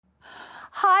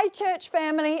Hi, church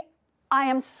family. I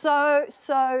am so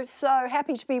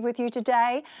happy to be with you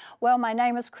today. Well, my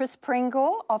name is Chris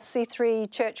Pringle of C3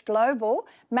 Church Global,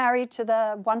 married to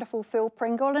the wonderful Phil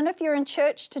Pringle. And if you're in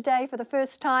church today for the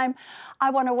first time, I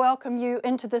want to welcome you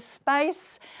into this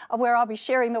space where I'll be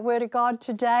sharing the Word of God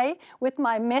today with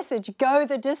my message, Go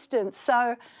the Distance.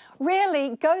 So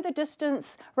really, Go the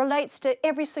Distance relates to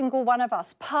every single one of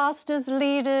us, pastors,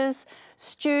 leaders,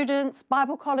 students,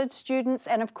 Bible college students,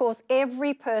 and of course,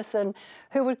 every person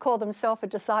who would call themselves a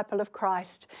disciple of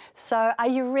Christ. So are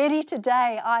you ready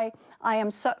today? I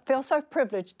feel so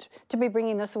privileged to be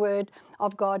bringing this Word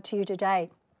of God to you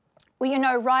today. Well, you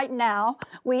know, right now,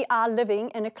 we are living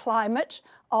in a climate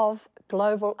of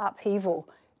global upheaval,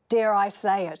 dare I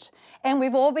say it. And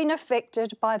we've all been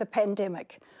affected by the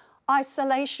pandemic.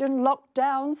 Isolation,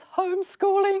 lockdowns,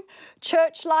 homeschooling,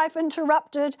 church life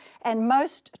interrupted, and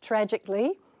most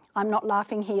tragically, I'm not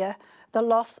laughing here, the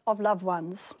loss of loved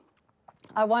ones.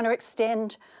 I want to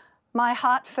extend my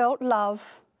heartfelt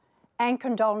love and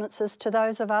condolences to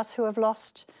those of us who have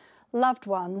lost loved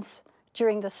ones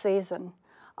during this season.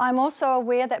 I'm also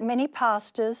aware that many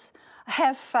pastors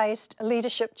have faced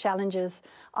leadership challenges.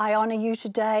 I honour you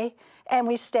today, and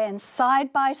we stand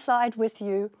side by side with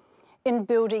you in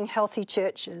building healthy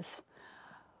churches.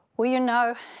 Well, you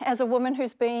know, as a woman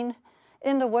who's been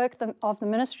in the work of the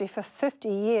ministry for 50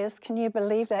 years, can you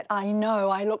believe that? I know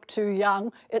I look too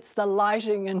young. It's the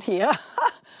lighting in here.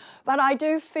 But I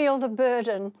do feel the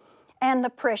burden and the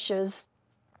pressures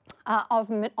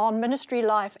on ministry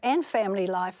life and family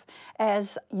life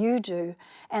as you do,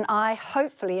 and I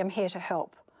hopefully am here to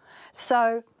help.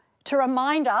 So to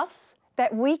remind us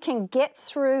that we can get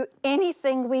through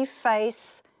anything we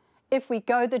face if we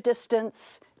go the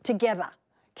distance together.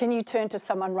 Can you turn to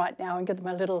someone right now and give them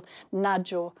a little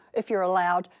nudge, or if you're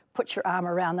allowed, put your arm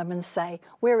around them and say,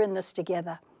 we're in this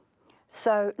together.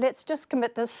 So let's just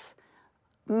commit this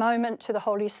moment to the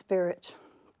Holy Spirit.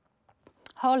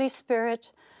 Holy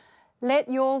Spirit, let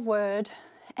your word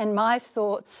and my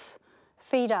thoughts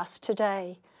feed us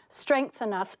today,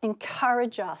 strengthen us,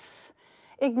 encourage us,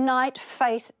 ignite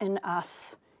faith in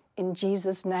us. In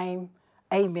Jesus' name,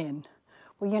 amen.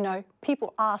 Well, you know,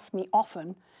 people ask me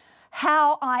often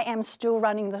how I am still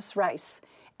running this race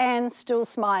and still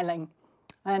smiling.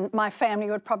 And my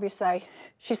family would probably say,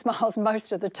 she smiles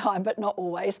most of the time, but not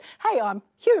always. Hey, I'm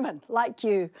human like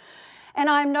you. And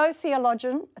I'm no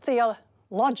theologian,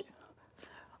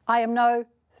 I am no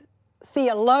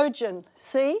theologian,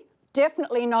 see?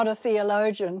 Definitely not a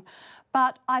theologian.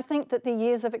 But I think that the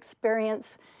years of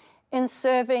experience in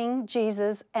serving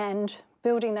Jesus and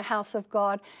building the house of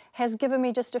God has given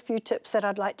me just a few tips that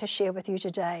I'd like to share with you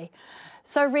today.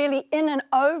 So really, in an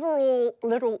overall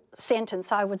little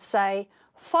sentence, I would say,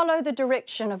 follow the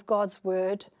direction of God's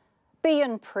word, be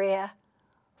in prayer,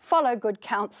 follow good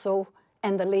counsel,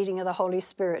 and the leading of the Holy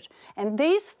Spirit. And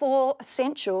these four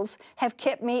essentials have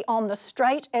kept me on the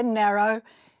straight and narrow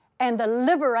and the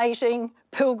liberating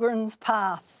pilgrim's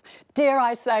path. Dare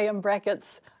I say, in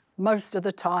brackets, most of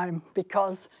the time,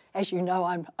 because as you know,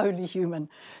 I'm only human.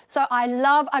 So I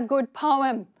love a good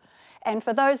poem. And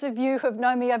for those of you who have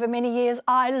known me over many years,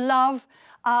 I love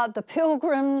the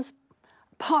Pilgrim's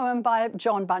poem by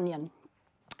John Bunyan.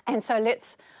 And so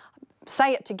let's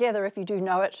say it together if you do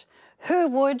know it. Who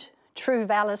would true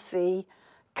valour see?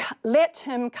 Let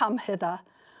him come hither.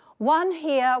 One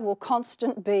here will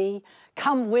constant be,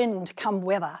 come wind, come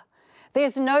weather.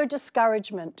 There's no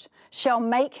discouragement shall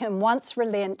make him once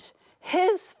relent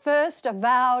his first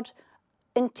avowed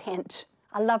intent.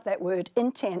 I love that word,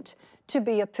 intent, to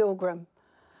be a pilgrim.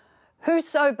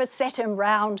 Whoso beset him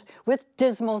round with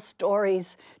dismal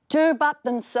stories do but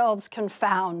themselves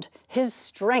confound. His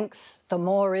strength the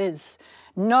more is.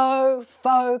 No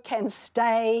foe can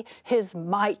stay his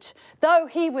might. Though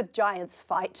he with giants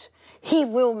fight, he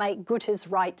will make good his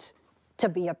right to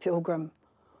be a pilgrim.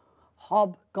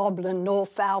 Hobgoblin nor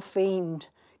foul fiend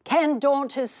can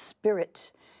daunt his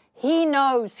spirit. He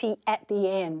knows he at the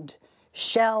end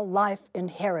shall life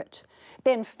inherit.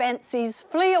 Then fancies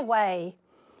flee away.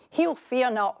 He'll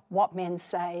fear not what men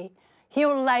say.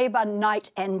 He'll labour night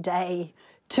and day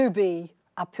to be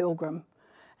a pilgrim.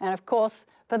 And of course,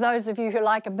 for those of you who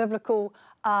like a biblical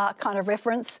kind of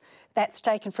reference, that's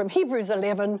taken from Hebrews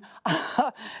 11.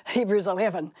 Hebrews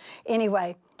 11.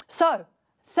 Anyway, so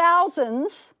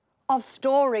thousands of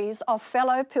stories of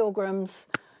fellow pilgrims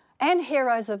and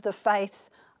heroes of the faith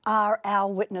are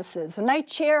our witnesses, and they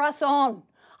cheer us on.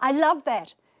 I love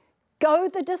that. Go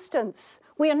the distance.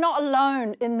 We are not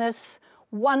alone in this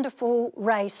wonderful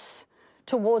race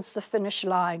towards the finish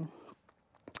line.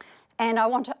 And I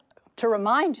want to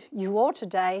remind you all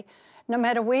today, no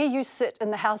matter where you sit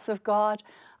in the house of God,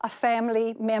 a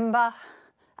family member,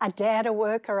 a dad, a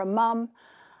worker, a mum,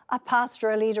 a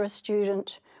pastor, a leader, a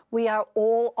student, we are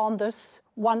all on this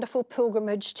wonderful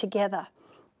pilgrimage together.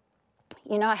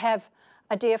 You know, I have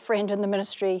a dear friend in the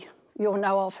ministry, you'll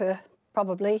know of her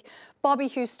probably. Bobby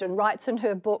Houston writes in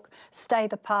her book, Stay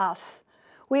the Path.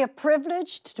 We are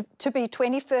privileged to be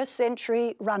 21st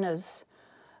century runners,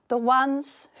 the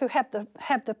ones who have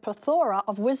the plethora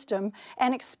of wisdom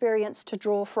and experience to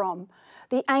draw from.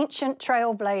 The ancient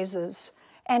trailblazers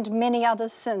and many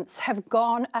others since have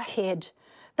gone ahead.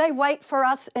 They wait for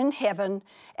us in heaven,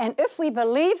 and if we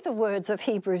believe the words of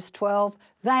Hebrews 12,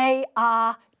 they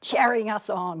are carrying us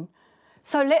on.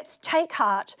 So let's take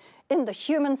heart in the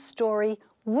human story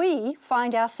we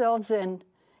find ourselves in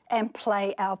and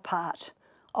play our part.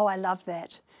 Oh, I love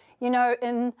that. You know,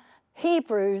 in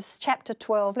Hebrews chapter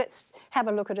 12, let's have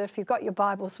a look at it. If you've got your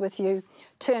Bibles with you,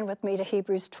 turn with me to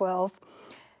Hebrews 12.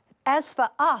 As for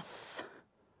us,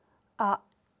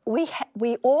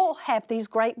 we all have these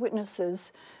great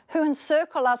witnesses who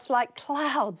encircle us like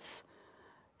clouds.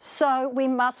 So we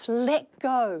must let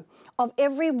go of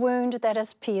every wound that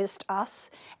has pierced us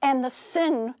and the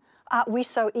sin we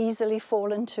so easily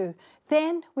fall into.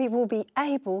 Then we will be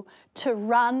able to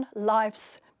run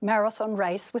life's marathon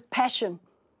race with passion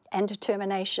and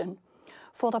determination.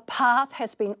 For the path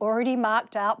has been already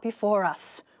marked out before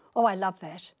us. Oh, I love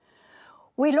that.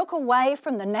 We look away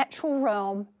from the natural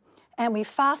realm and we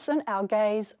fasten our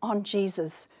gaze on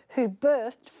Jesus, who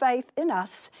birthed faith in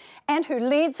us and who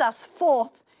leads us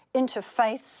forth into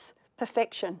faith's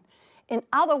perfection. In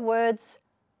other words,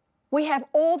 we have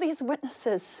all these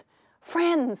witnesses,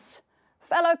 friends,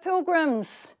 fellow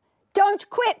pilgrims. Don't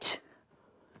quit.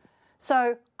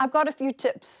 So I've got a few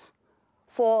tips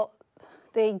for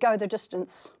the Go the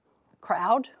Distance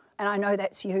crowd, and I know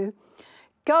that's you.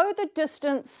 Go the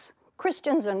distance,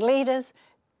 Christians and leaders,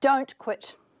 don't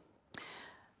quit.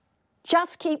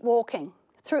 Just keep walking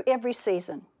through every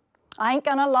season. I ain't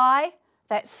gonna lie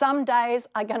that some days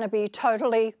are gonna be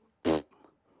totally,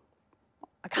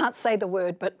 I can't say the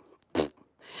word, but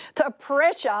the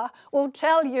pressure will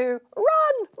tell you,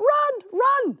 run, run,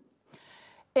 run.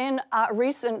 In a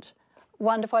recent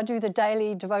wonderful, I do the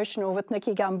daily devotional with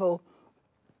Nicky Gumbel.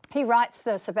 He writes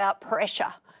this about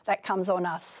pressure that comes on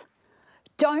us.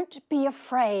 Don't be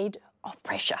afraid of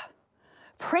pressure.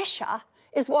 Pressure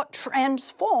is what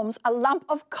transforms a lump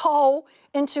of coal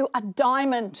into a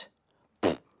diamond.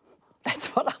 That's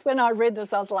what, when I read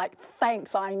this, I was like,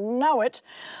 thanks, I know it.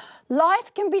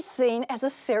 Life can be seen as a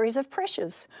series of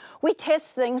pressures. We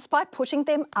test things by putting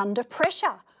them under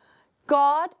pressure.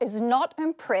 God is not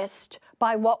impressed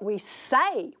by what we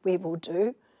say we will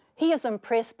do. He is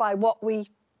impressed by what we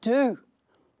do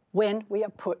when we are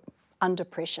put under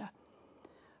pressure.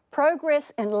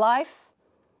 Progress in life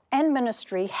and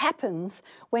ministry happens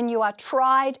when you are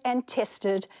tried and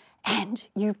tested and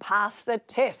you pass the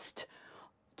test.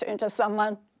 Turn to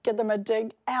someone, give them a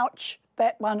dig. Ouch,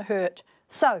 that one hurt.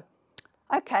 So,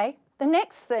 okay, the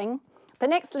next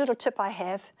little tip I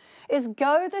have is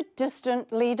go the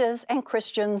distant, leaders and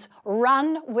Christians,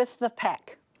 run with the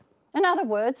pack. In other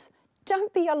words,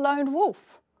 don't be a lone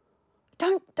wolf.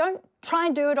 Don't try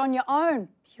and do it on your own.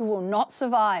 You will not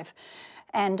survive.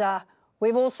 And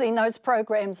we've all seen those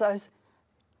programs, those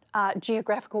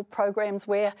geographical programs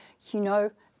where, you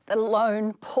know, the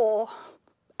lone poor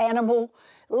animal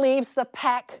leaves the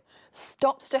pack,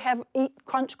 stops to eat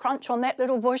crunch crunch on that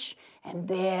little bush, and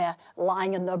there,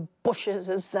 lying in the bushes,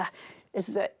 is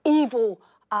the evil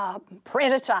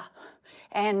predator.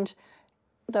 And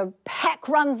the pack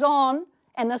runs on,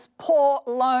 and this poor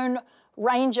lone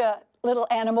ranger little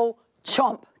animal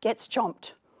gets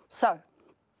chomped. So,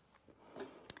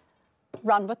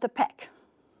 run with the pack.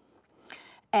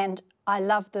 And I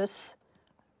love this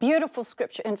beautiful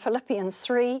scripture in Philippians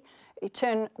 3. You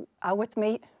turn with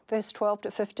me, verse 12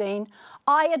 to 15.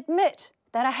 I admit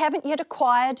that I haven't yet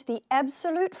acquired the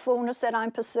absolute fullness that I'm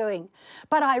pursuing,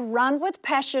 but I run with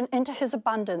passion into his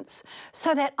abundance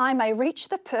so that I may reach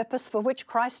the purpose for which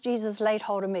Christ Jesus laid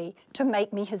hold of me, to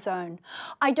make me his own.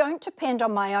 I don't depend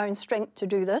on my own strength to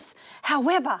do this.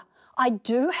 However, I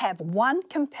do have one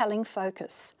compelling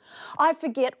focus. I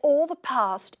forget all the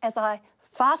past as I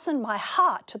fasten my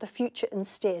heart to the future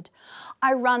instead.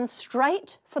 I run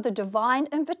straight for the divine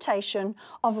invitation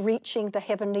of reaching the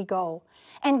heavenly goal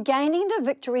and gaining the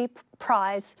victory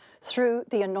prize through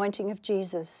the anointing of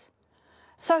Jesus.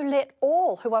 So let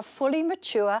all who are fully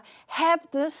mature have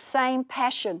this same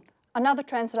passion. Another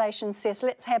translation says,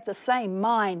 let's have the same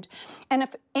mind. And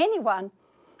if anyone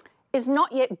is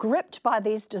not yet gripped by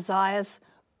these desires,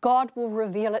 God will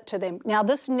reveal it to them. Now,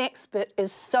 this next bit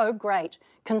is so great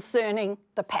concerning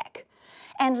the pack.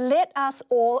 And let us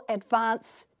all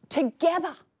advance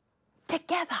together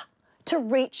to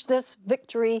reach this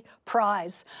victory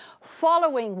prize,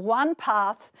 following one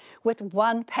path with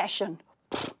one passion.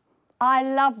 I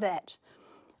love that.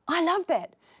 I love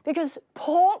that because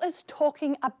Paul is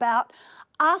talking about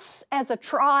us as a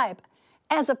tribe,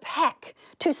 as a pack,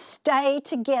 to stay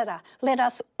together. Let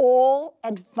us all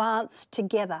advance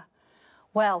together.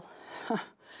 Well,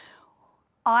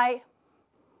 I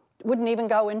wouldn't even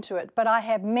go into it, but I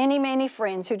have many, many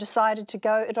friends who decided to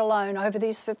go it alone over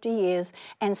these 50 years,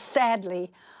 and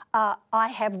sadly, I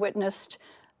have witnessed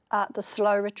the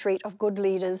slow retreat of good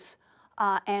leaders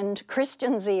and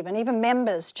Christians even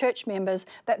members, church members,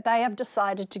 that they have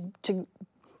decided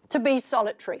to be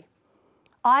solitary.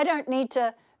 I don't need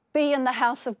to be in the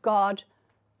house of God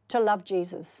to love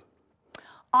Jesus.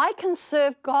 I can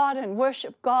serve God and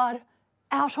worship God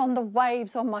out on the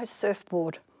waves on my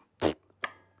surfboard.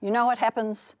 You know what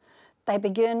happens? They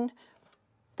begin,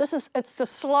 it's the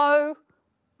slow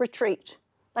retreat.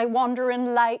 They wander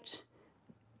in late,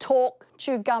 talk,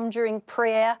 chew gum during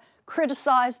prayer,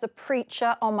 criticize the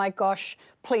preacher. Oh my gosh,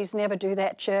 please never do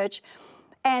that, church.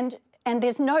 And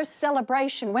there's no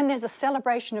celebration. When there's a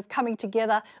celebration of coming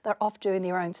together, they're off doing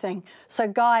their own thing. So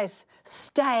guys,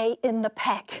 stay in the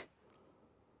pack.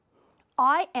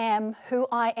 I am who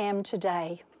I am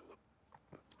today.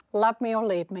 Love me or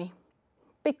leave me.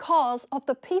 Because of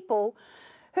the people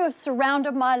who have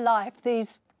surrounded my life,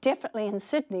 definitely in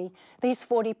Sydney, these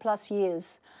 40 plus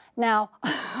years. Now,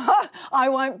 I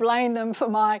won't blame them for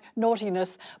my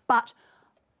naughtiness, but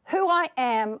who I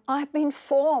am, I've been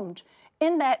formed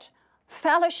in that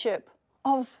fellowship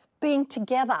of being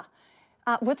together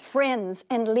with friends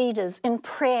and leaders in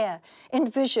prayer, in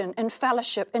vision, in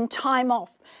fellowship, in time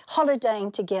off,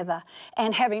 holidaying together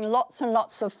and having lots and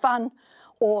lots of fun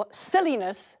or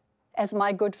silliness, as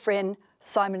my good friend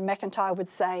Simon McIntyre would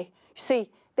say. You see,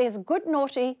 there's good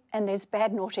naughty and there's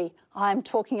bad naughty. I'm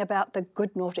talking about the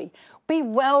good naughty. Be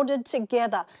welded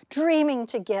together, dreaming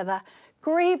together,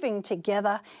 grieving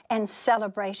together, and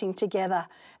celebrating together.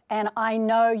 And I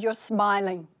know you're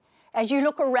smiling as you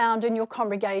look around in your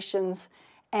congregations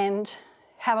and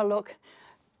have a look.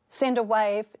 Send a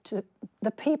wave to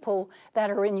the people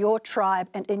that are in your tribe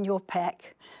and in your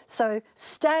pack. So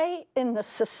stay in the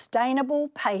sustainable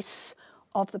pace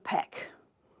of the pack.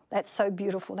 That's so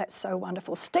beautiful. That's so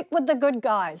wonderful. Stick with the good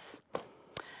guys.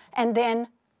 And then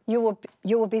you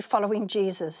will be following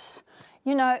Jesus.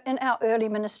 You know, in our early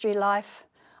ministry life,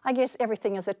 I guess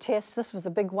everything is a test. This was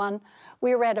a big one.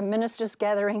 We were at a ministers'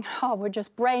 gathering. Oh, we're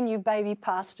just brand new baby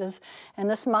pastors. And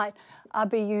this might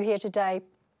be you here today.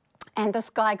 And this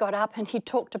guy got up and he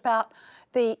talked about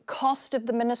the cost of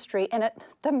the ministry, and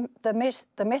the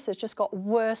message just got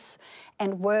worse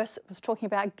and worse. It was talking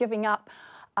about giving up,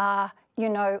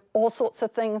 all sorts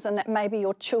of things, and that maybe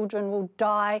your children will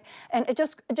die. And it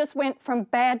just went from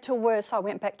bad to worse. I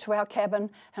went back to our cabin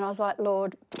and I was like,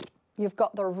 Lord, you've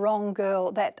got the wrong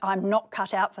girl. That I'm not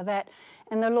cut out for that.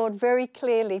 And the Lord very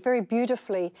clearly, very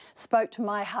beautifully spoke to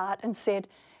my heart and said,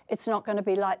 it's not going to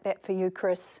be like that for you,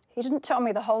 Chris. He didn't tell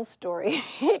me the whole story.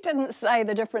 He didn't say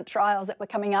the different trials that were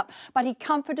coming up, but he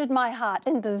comforted my heart.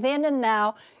 In the then and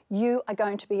now, you are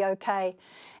going to be okay.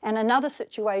 And another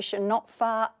situation not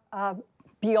far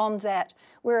beyond that,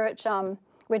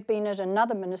 we'd been at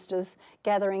another minister's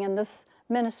gathering, and this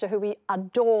minister who we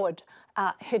adored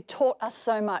had taught us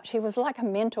so much. He was like a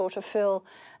mentor to Phil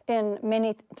in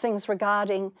many things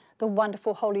regarding the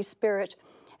wonderful Holy Spirit.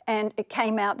 And it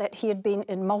came out that he had been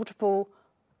in multiple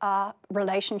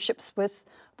relationships with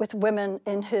women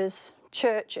in his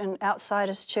church and outside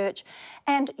his church.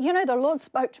 And, the Lord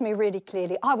spoke to me really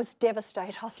clearly. I was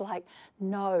devastated. I was like,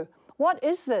 no, what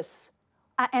is this?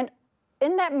 And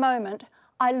in that moment,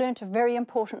 I learned a very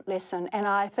important lesson, and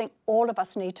I think all of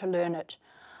us need to learn it.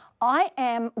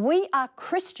 We are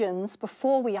Christians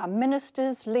before we are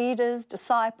ministers, leaders,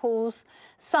 disciples,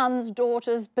 sons,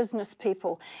 daughters, business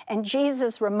people. And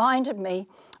Jesus reminded me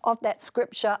of that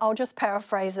scripture. I'll just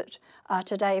paraphrase it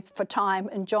today for time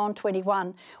in John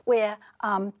 21, where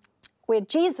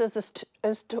Jesus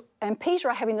and Peter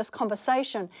are having this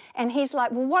conversation, and he's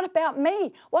like, well, what about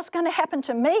me? What's going to happen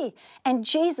to me? And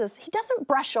Jesus, he doesn't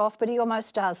brush off, but he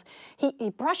almost does. He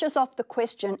brushes off the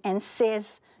question and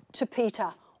says to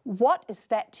Peter, what is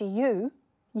that to you?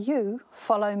 You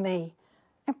follow me.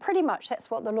 And pretty much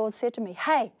that's what the Lord said to me.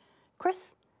 Hey,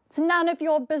 Chris, it's none of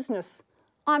your business.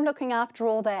 I'm looking after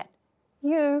all that.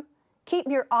 You keep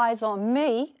your eyes on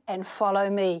me and follow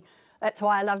me. That's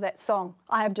why I love that song.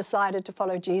 I have decided to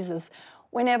follow Jesus.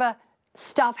 Whenever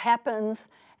stuff happens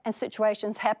and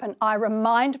situations happen, I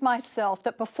remind myself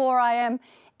that before I am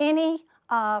any,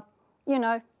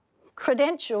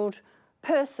 credentialed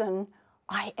person,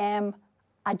 I am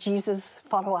a Jesus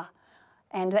follower.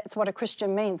 And that's what a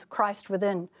Christian means, Christ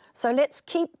within. So let's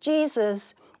keep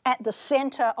Jesus at the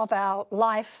center of our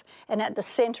life and at the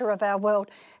center of our world.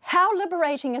 How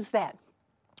liberating is that?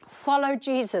 Follow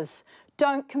Jesus.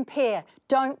 Don't compare.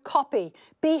 Don't copy.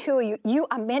 Be who you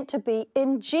are meant to be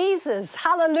in Jesus.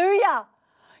 Hallelujah.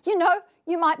 You know,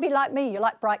 you might be like me. You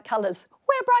like bright colours.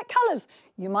 Wear bright colours.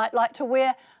 You might like to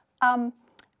wear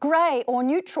grey or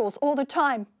neutrals all the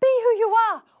time. Be who you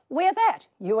are. Wear that.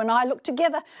 You and I look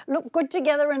good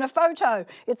together in a photo.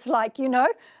 It's like,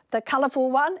 the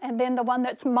colourful one and then the one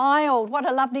that's mild. What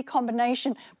a lovely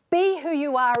combination. Be who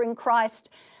you are in Christ.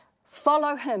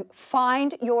 Follow him.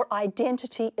 Find your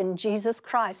identity in Jesus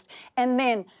Christ. And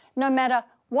then, no matter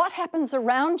what happens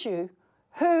around you,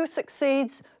 who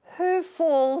succeeds, who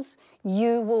falls,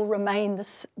 you will remain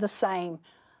the same,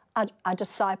 a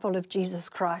disciple of Jesus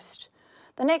Christ.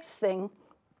 The next thing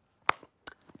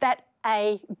that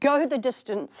a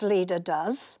go-the-distance leader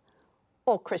does,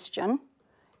 or Christian,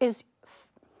 is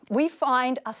we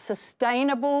find a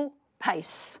sustainable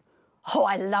pace. Oh,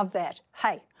 I love that.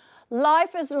 Hey,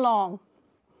 life is long.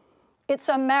 It's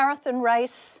a marathon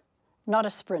race, not a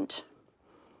sprint.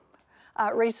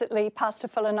 Recently, Pastor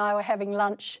Phil and I were having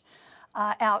lunch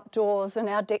outdoors in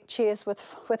our deck chairs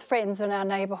with friends in our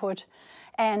neighbourhood.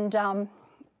 And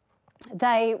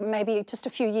they, maybe just a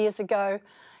few years ago,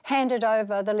 handed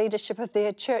over the leadership of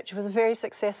their church. It was a very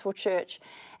successful church,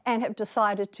 and have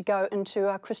decided to go into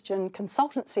a Christian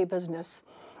consultancy business.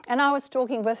 And I was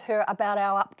talking with her about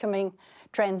our upcoming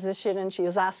transition, and she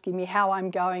was asking me how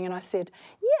I'm going, and I said,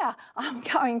 yeah, I'm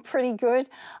going pretty good.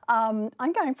 I'm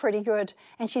going pretty good.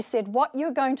 And she said, what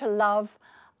you're going to love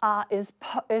is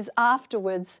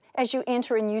afterwards, as you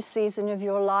enter a new season of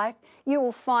your life, you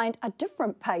will find a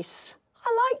different pace.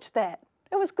 I liked that.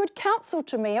 It was good counsel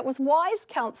to me. It was wise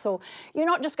counsel. You're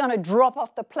not just going to drop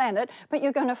off the planet, but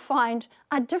you're going to find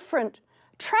a different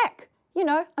track.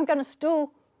 I'm going to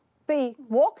still be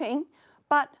walking,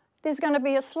 but there's going to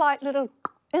be a slight little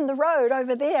in the road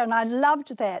over there, and I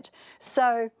loved that.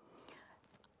 So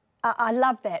I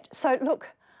love that. So look,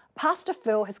 Pastor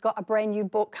Phil has got a brand new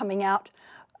book coming out.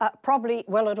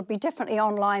 It'll be definitely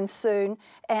online soon,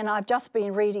 and I've just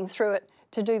been reading through it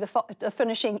to do the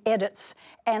finishing edits,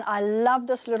 and I love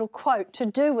this little quote to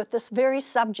do with this very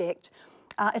subject.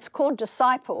 It's called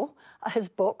Disciple, his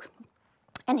book,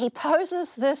 and he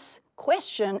poses this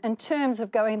question in terms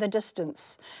of going the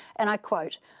distance, and I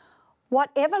quote,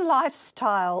 whatever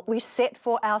lifestyle we set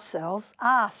for ourselves,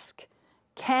 ask,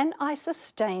 can I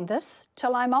sustain this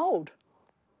till I'm old?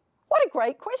 What a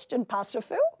great question, Pastor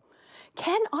Phil.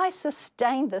 Can I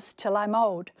sustain this till I'm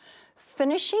old?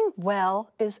 Finishing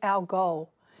well is our goal.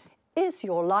 Is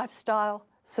your lifestyle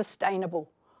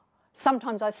sustainable?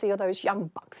 Sometimes I see all those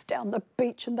young bucks down the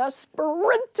beach and they're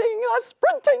sprinting.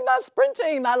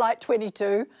 They're like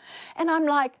 22. And I'm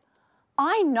like,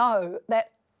 I know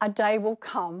that a day will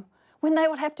come when they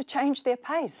will have to change their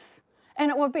pace.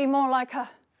 And it will be more like a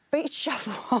beach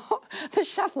shuffle, the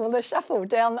shuffle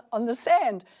down on the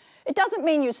sand. It doesn't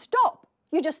mean you stop.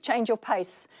 You just change your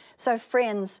pace. So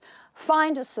friends,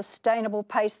 find a sustainable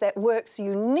pace that works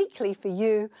uniquely for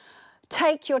you.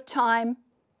 Take your time.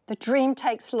 The dream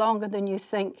takes longer than you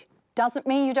think. Doesn't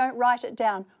mean you don't write it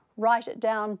down. Write it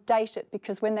down, date it,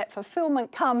 because when that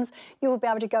fulfillment comes, you will be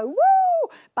able to go, woo!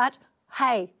 But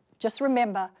hey, just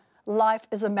remember, life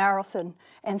is a marathon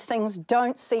and things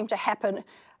don't seem to happen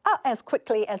as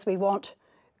quickly as we want.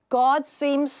 God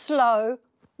seems slow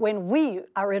when we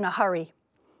are in a hurry.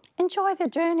 Enjoy the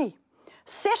journey.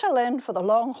 Settle in for the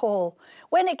long haul.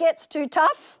 When it gets too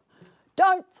tough,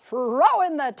 don't throw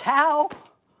in the towel.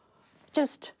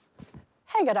 Just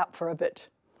hang it up for a bit.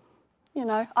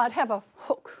 I'd have a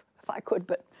hook if I could,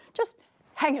 but just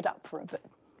hang it up for a bit.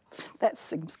 That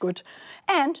seems good.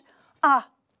 And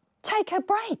take a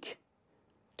break.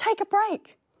 Take a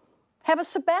break. Have a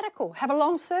sabbatical. Have a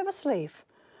long service leave.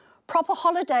 Proper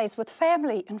holidays with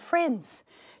family and friends.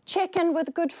 Check in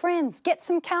with good friends. Get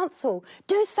some counsel.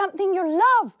 Do something you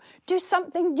love. Do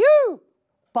something new.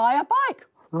 Buy a bike.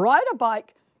 Ride a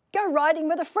bike. Go riding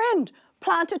with a friend.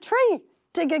 Plant a tree.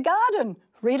 Dig a garden.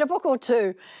 Read a book or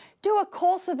two. Do a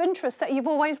course of interest that you've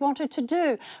always wanted to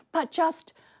do. But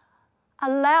just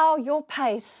allow your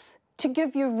pace to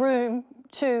give you room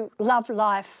to love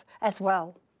life as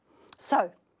well.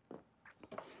 So,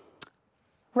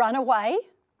 run away?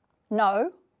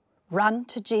 No, run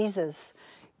to Jesus.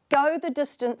 Go the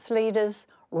distance, leaders,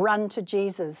 run to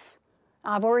Jesus.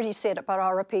 I've already said it, but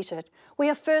I'll repeat it. We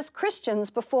are first Christians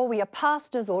before we are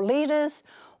pastors or leaders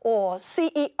or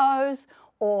CEOs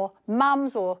or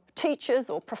mums or teachers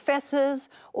or professors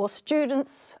or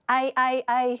students,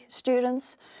 AAA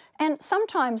students. And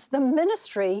sometimes the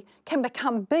ministry can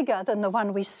become bigger than the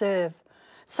one we serve.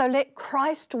 So let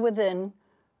Christ within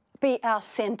be our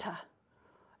centre,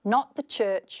 not the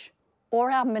church or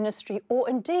our ministry or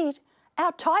indeed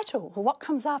our title, or what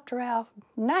comes after our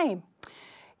name.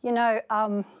 You know,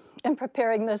 in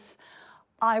preparing this,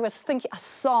 I was thinking, a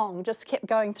song just kept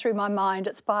going through my mind.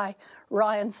 It's by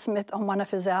Ryan Smith on one of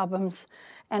his albums,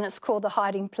 and it's called The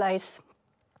Hiding Place.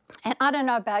 And I don't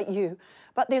know about you,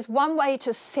 but there's one way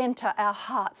to center our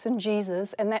hearts in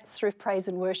Jesus, and that's through praise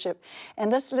and worship.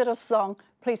 And this little song,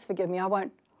 please forgive me, I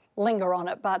won't linger on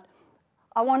it, but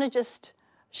I want to just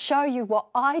show you what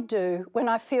I do when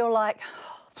I feel like,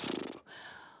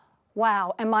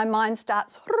 wow, and my mind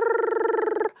starts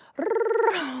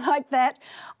like that.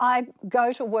 I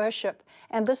go to worship,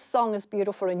 and this song is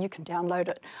beautiful, and you can download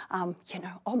it, you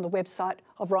know, on the website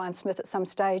of Ryan Smith at some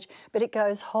stage. But it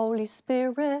goes, Holy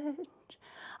Spirit,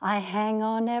 I hang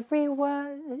on every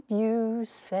word you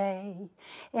say.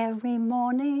 Every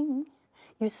morning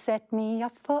you set me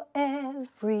up for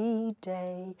every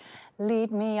day.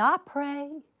 Lead me, I pray,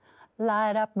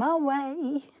 light up my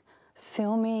way.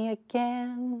 Fill me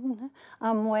again,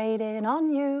 I'm waiting on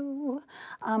you,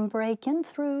 I'm breaking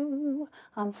through,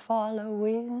 I'm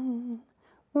following.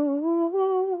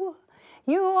 Ooh,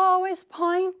 you always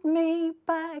point me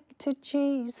back to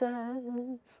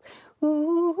Jesus.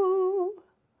 Ooh,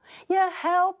 you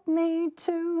help me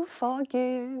to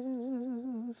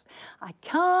forgive. I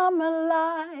come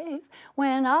alive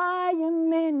when I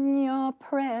am in your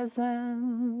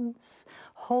presence.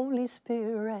 Holy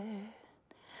Spirit,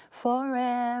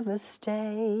 forever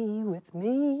stay with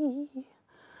me,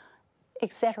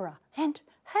 etc. And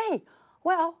hey,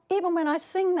 well, even when I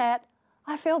sing that,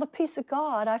 I feel the peace of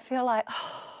God. I feel like,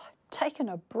 taking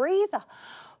a breather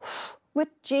with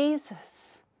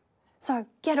Jesus. So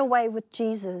get away with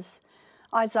Jesus.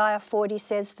 Isaiah 40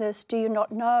 says this, do you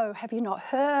not know, have you not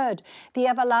heard? The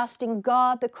everlasting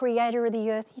God, the creator of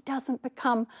the earth, he doesn't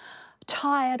become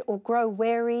tired or grow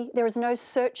weary. There is no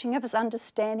searching of his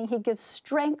understanding. He gives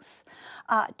strength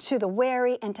to the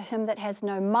weary, and to him that has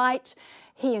no might,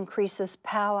 he increases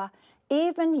power.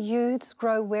 Even youths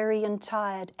grow weary and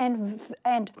tired, and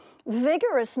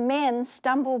vigorous men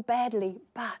stumble badly.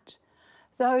 But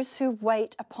those who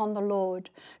wait upon the Lord,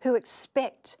 who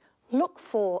expect, look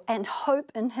for, and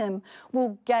hope in him,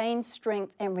 will gain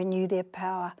strength and renew their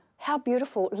power. How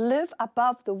beautiful. Live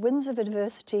above the winds of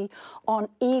adversity on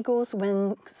eagle's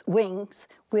wings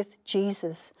with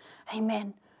Jesus.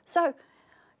 Amen. So,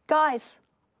 guys,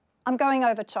 I'm going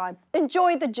over time.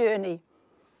 Enjoy the journey.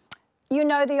 You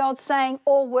know the old saying,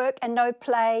 all work and no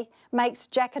play makes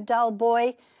Jack a dull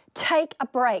boy. Take a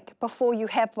break before you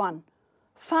have one.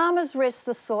 Farmers rest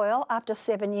the soil after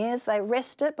 7 years. They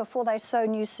rest it before they sow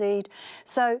new seed.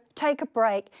 So take a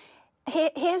break.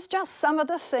 Here's just some of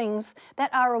the things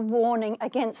that are a warning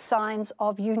against signs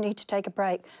of you need to take a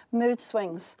break. Mood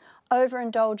swings,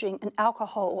 overindulging in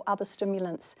alcohol or other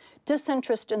stimulants,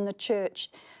 disinterest in the church,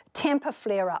 temper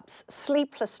flare-ups,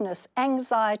 sleeplessness,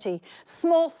 anxiety,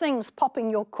 small things popping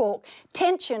your cork,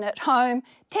 tension at home,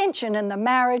 tension in the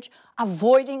marriage,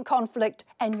 avoiding conflict,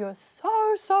 and you're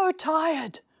so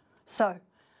tired. So,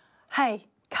 hey,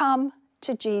 come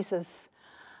to Jesus.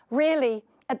 Really,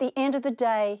 at the end of the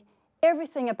day,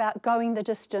 everything about going the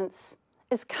distance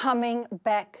is coming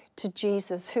back to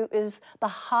Jesus, who is the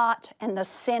heart and the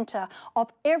center of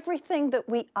everything that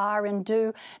we are and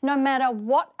do, no matter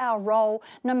what our role,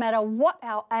 no matter what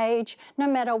our age, no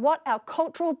matter what our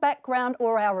cultural background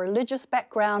or our religious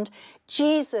background.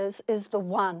 Jesus is the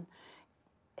one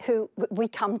who we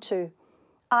come to.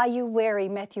 Are you weary,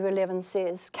 Matthew 11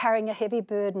 says, carrying a heavy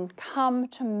burden? Come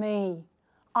to me.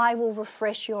 I will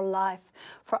refresh your life,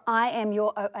 for I am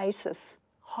your oasis.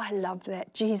 Oh, I love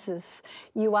that. Jesus,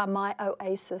 you are my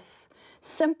oasis.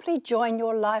 Simply join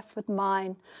your life with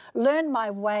mine. Learn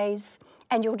my ways,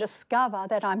 and you'll discover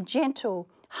that I'm gentle,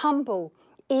 humble,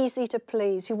 easy to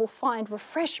please. You will find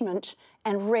refreshment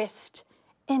and rest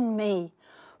in me.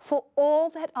 For all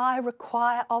that I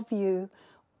require of you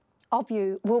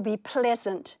will be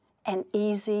pleasant and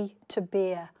easy to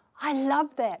bear. I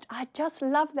love that. I just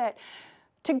love that.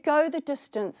 To go the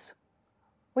distance,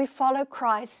 we follow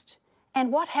Christ,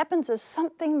 and what happens is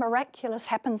something miraculous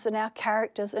happens in our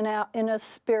characters, in our inner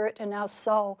spirit, in our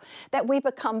soul, that we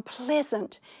become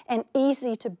pleasant and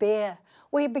easy to bear.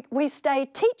 We stay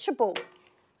teachable.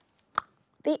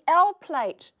 The L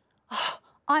plate. Oh,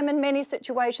 I'm in many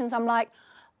situations, I'm like,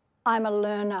 I'm a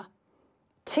learner.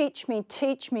 Teach me,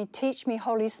 teach me, teach me,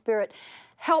 Holy Spirit.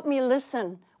 Help me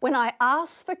listen. When I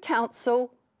ask for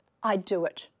counsel, I do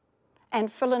it. And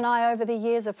Phil and I, over the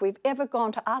years, if we've ever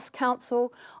gone to ask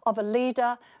counsel of a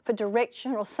leader for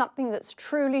direction or something that's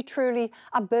truly, truly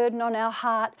a burden on our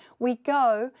heart, we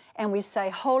go and we say,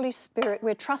 Holy Spirit,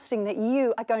 we're trusting that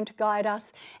you are going to guide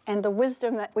us, and the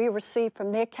wisdom that we receive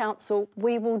from their counsel,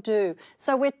 we will do.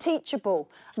 So we're teachable.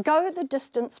 Go the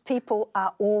distance people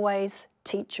are always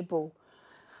teachable.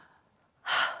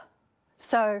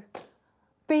 So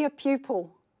be a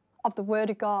pupil of the Word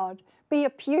of God. Be a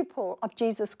pupil of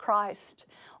Jesus Christ.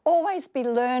 Always be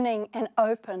learning and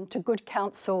open to good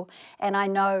counsel. And I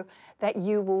know that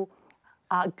you will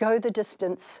go the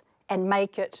distance and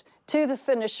make it to the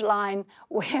finish line,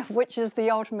 which is the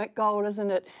ultimate goal,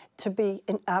 isn't it? To be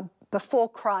before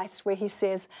Christ, where he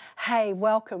says, hey,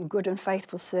 welcome, good and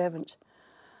faithful servant.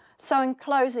 So in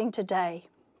closing today,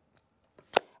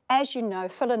 as you know,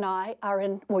 Phil and I are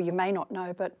in, well, you may not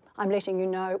know, but I'm letting you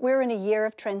know, we're in a year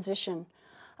of transition.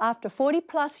 After 40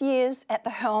 plus years at the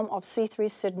helm of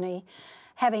C3 Sydney,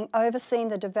 having overseen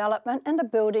the development and the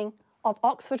building of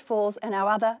Oxford Falls and our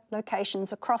other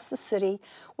locations across the city,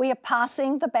 we are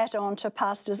passing the baton to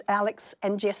Pastors Alex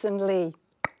and Jessin Lee,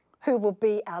 who will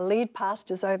be our lead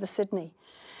pastors over Sydney.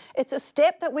 It's a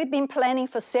step that we've been planning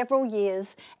for several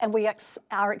years, and we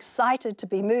are excited to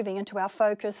be moving into our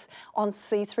focus on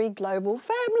C3 Global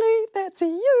Family, that's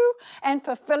you, and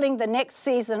fulfilling the next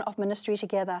season of ministry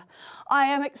together. I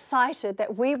am excited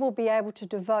that we will be able to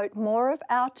devote more of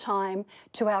our time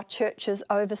to our churches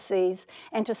overseas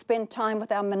and to spend time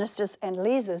with our ministers and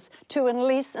leaders to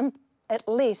at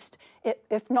least,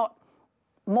 if not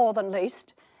more than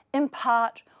least,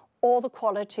 impart all the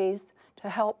qualities to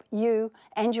help you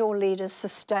and your leaders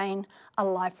sustain a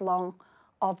lifelong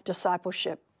of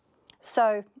discipleship.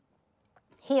 So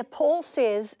here Paul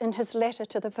says in his letter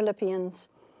to the Philippians,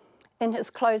 in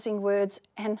his closing words,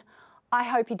 and I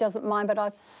hope he doesn't mind, but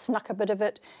I've snuck a bit of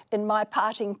it in my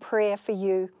parting prayer for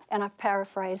you, and I've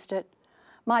paraphrased it.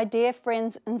 My dear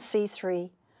friends in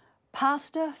C3,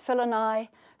 Pastor Phil and I,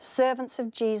 servants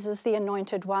of Jesus, the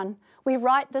Anointed One, we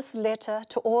write this letter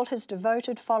to all his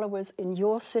devoted followers in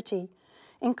your city,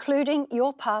 including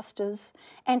your pastors,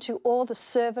 and to all the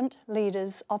servant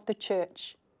leaders of the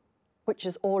church, which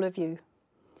is all of you.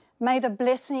 May the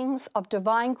blessings of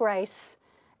divine grace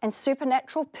and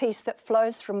supernatural peace that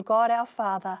flows from God our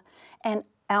Father and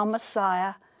our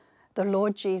Messiah, the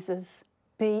Lord Jesus,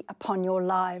 be upon your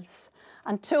lives.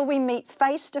 Until we meet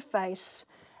face to face,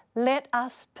 let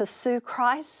us pursue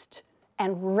Christ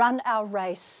and run our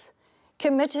race,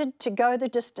 committed to go the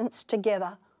distance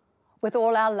together, with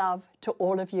all our love to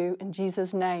all of you in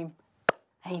Jesus' name.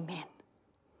 Amen.